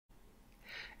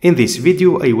In this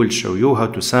video, I will show you how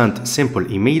to send simple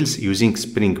emails using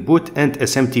Spring Boot and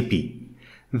SMTP.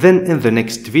 Then in the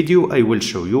next video, I will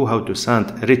show you how to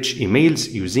send rich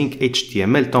emails using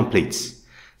HTML templates.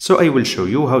 So I will show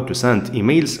you how to send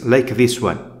emails like this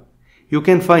one. You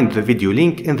can find the video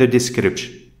link in the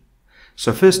description.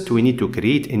 So first we need to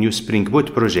create a new Spring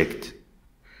Boot project.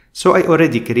 So I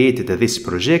already created this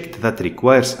project that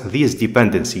requires these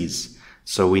dependencies.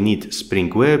 So we need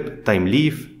Spring Web,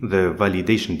 Thymeleaf, the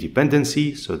validation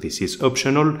dependency, so this is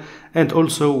optional, and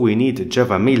also we need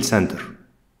JavaMailSender.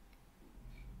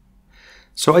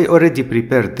 So I already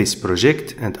prepared this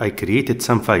project and I created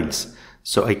some files.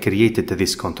 So I created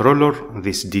this controller,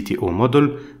 this DTO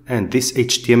model, and this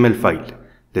HTML file.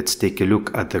 Let's take a look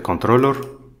at the controller.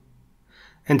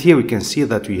 And here we can see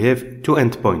that we have two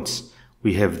endpoints.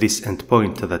 We have this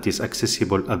endpoint that is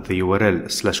accessible at the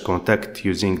URL/contact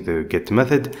using the get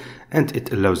method, and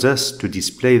it allows us to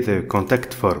display the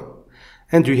contact form.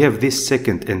 And we have this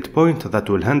second endpoint that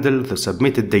will handle the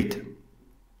submitted data.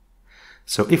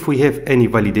 So if we have any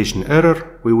validation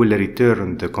error, we will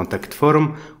return the contact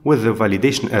form with the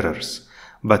validation errors.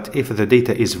 But if the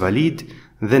data is valid,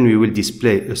 then we will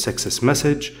display a success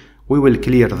message, we will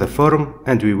clear the form,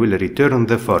 and we will return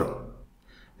the form.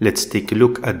 Let's take a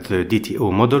look at the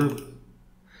DTO model.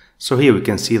 So here we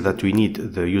can see that we need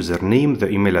the username, the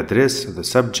email address, the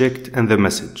subject, and the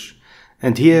message.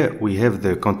 And here we have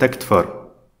the contact form.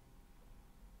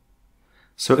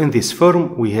 So in this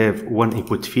form, we have one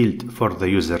input field for the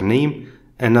username,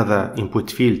 another input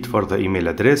field for the email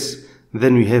address,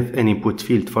 then we have an input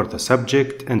field for the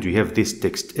subject, and we have this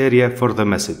text area for the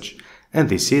message. And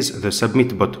this is the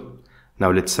submit button.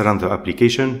 Now let's run the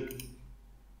application.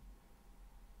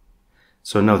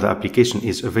 So now the application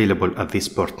is available at this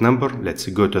port number. Let's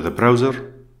go to the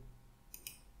browser.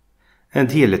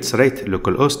 And here let's write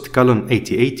localhost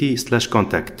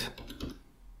 :8080/contact.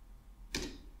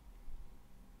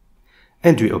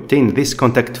 And we obtain this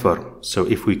contact form. So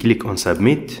if we click on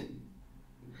submit,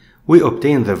 we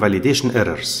obtain the validation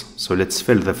errors. So let's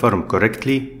fill the form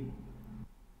correctly,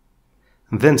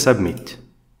 then submit.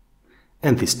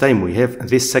 And this time we have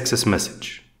this success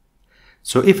message.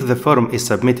 So if the form is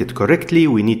submitted correctly,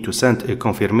 we need to send a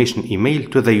confirmation email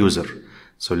to the user.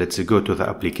 So let's go to the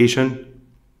application.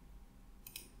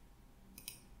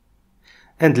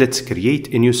 And let's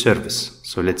create a new service.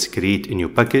 So let's create a new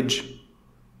package.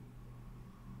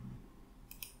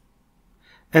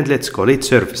 And let's call it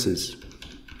services.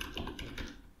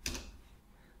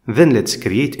 Then let's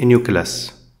create a new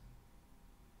class.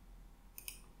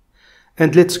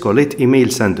 And let's call it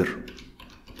email sender.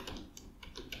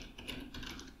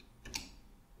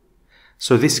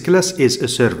 So this class is a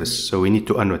service, so we need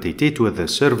to annotate it with the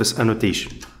service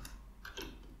annotation.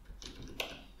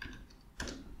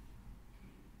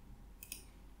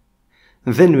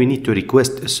 Then we need to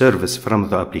request a service from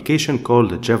the application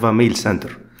called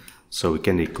JavaMailSender. So we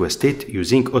can request it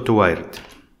using AutoWired.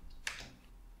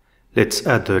 Let's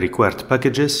add the required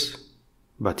packages,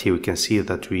 but here we can see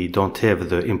that we don't have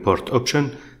the import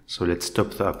option. So let's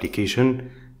stop the application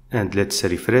and let's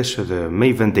refresh the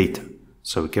Maven data.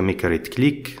 So we can make a right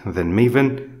click, then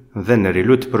Maven, then a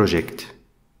reload project.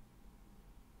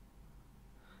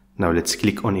 Now let's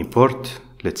click on import.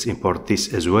 Let's import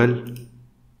this as well.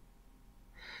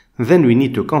 Then we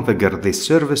need to configure this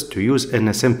service to use an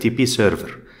SMTP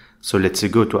server. So let's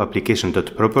go to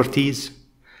application.properties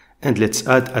and let's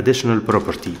add additional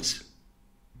properties.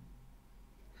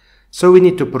 So we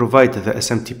need to provide the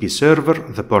SMTP server,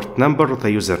 the port number, the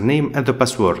username, and the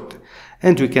password.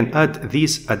 And we can add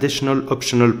these additional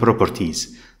optional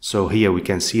properties. So here we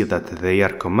can see that they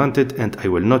are commented and I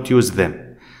will not use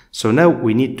them. So now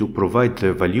we need to provide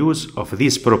the values of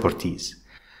these properties.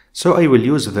 So I will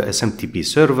use the SMTP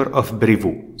server of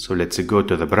Brevo. So let's go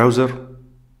to the browser.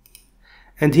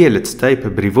 And here let's type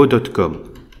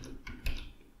brevo.com.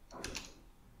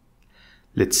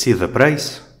 Let's see the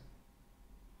price.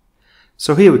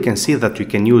 So here we can see that we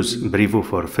can use Brevo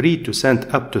for free to send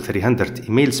up to 300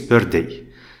 emails per day.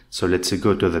 So let's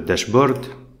go to the dashboard,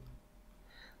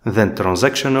 then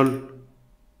transactional,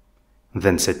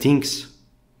 then settings,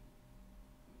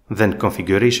 then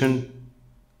configuration,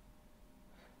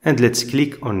 and let's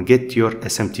click on get your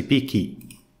SMTP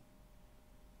key.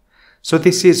 So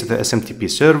this is the SMTP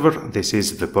server, this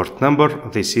is the port number,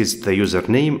 this is the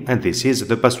username, and this is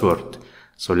the password.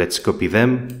 So let's copy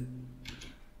them.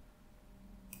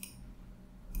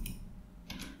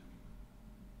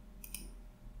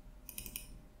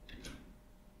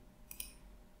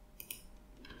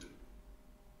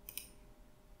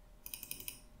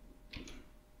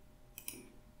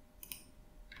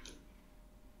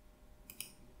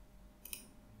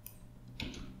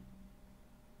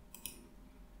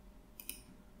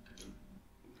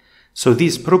 So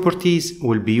these properties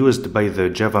will be used by the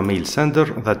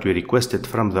JavaMailSender that we requested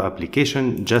from the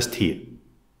application just here.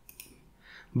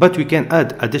 But we can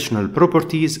add additional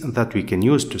properties that we can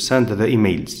use to send the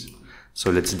emails.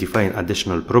 So let's define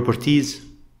additional properties.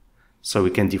 So we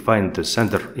can define the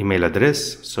sender email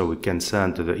address. So we can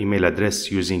send the email address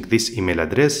using this email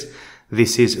address.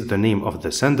 This is the name of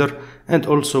the sender, and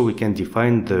also we can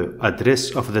define the address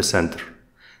of the sender.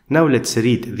 Now let's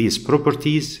read these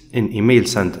properties in email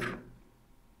sender.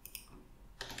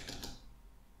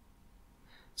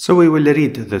 So we will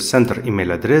read the sender email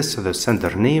address, the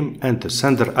sender name, and the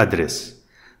sender address.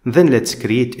 Then let's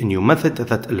create a new method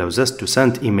that allows us to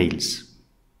send emails.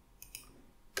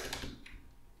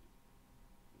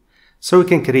 So we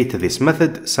can create this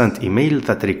method, send email,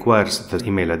 that requires the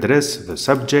email address, the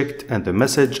subject, and the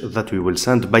message that we will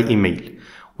send by email.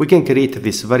 We can create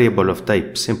this variable of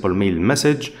type simple mail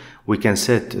message. We can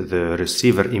set the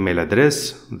receiver email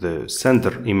address, the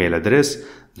sender email address,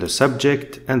 the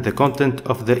subject, and the content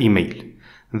of the email.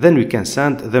 Then we can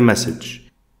send the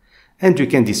message. And we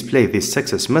can display this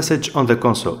success message on the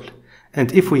console.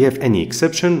 And if we have any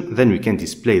exception, then we can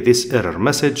display this error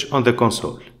message on the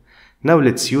console. Now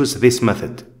let's use this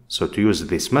method. So to use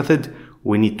this method,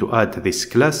 we need to add this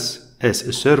class as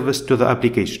a service to the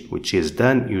application, which is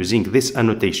done using this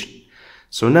annotation.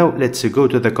 So now let's go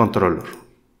to the controller.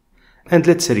 And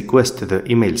let's request the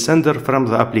email sender from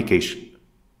the application.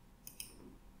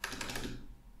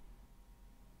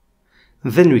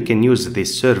 Then we can use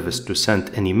this service to send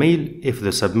an email if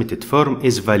the submitted form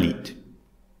is valid.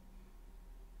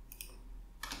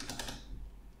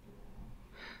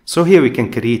 So here we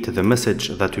can create the message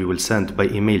that we will send by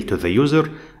email to the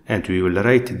user, and we will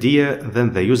write dia,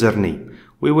 then the username.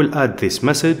 We will add this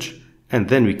message, and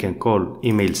then we can call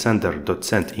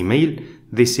emailSender.sendEmail.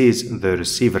 This is the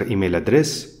receiver email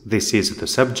address, this is the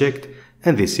subject,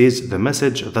 and this is the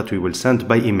message that we will send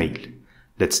by email.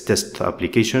 Let's test the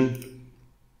application.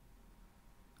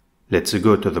 Let's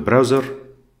go to the browser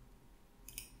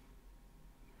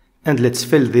and let's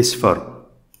fill this form.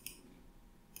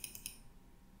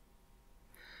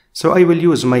 So I will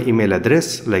use my email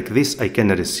address. Like this, I can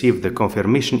receive the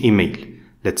confirmation email.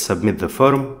 Let's submit the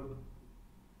form.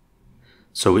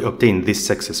 So we obtain this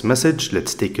success message.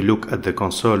 Let's take a look at the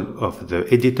console of the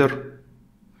editor.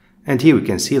 And here we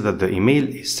can see that the email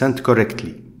is sent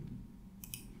correctly.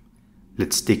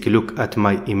 Let's take a look at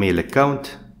my email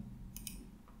account.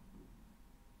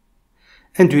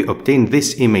 And we obtain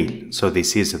this email. So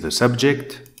this is the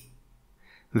subject.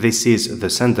 This is the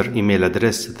sender email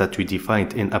address that we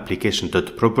defined in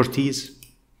application.properties.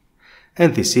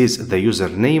 And this is the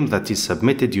username that is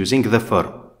submitted using the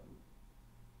form.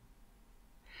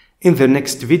 In the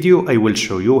next video, I will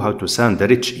show you how to send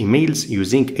rich emails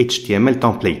using HTML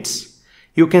templates.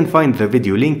 You can find the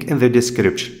video link in the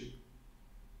description.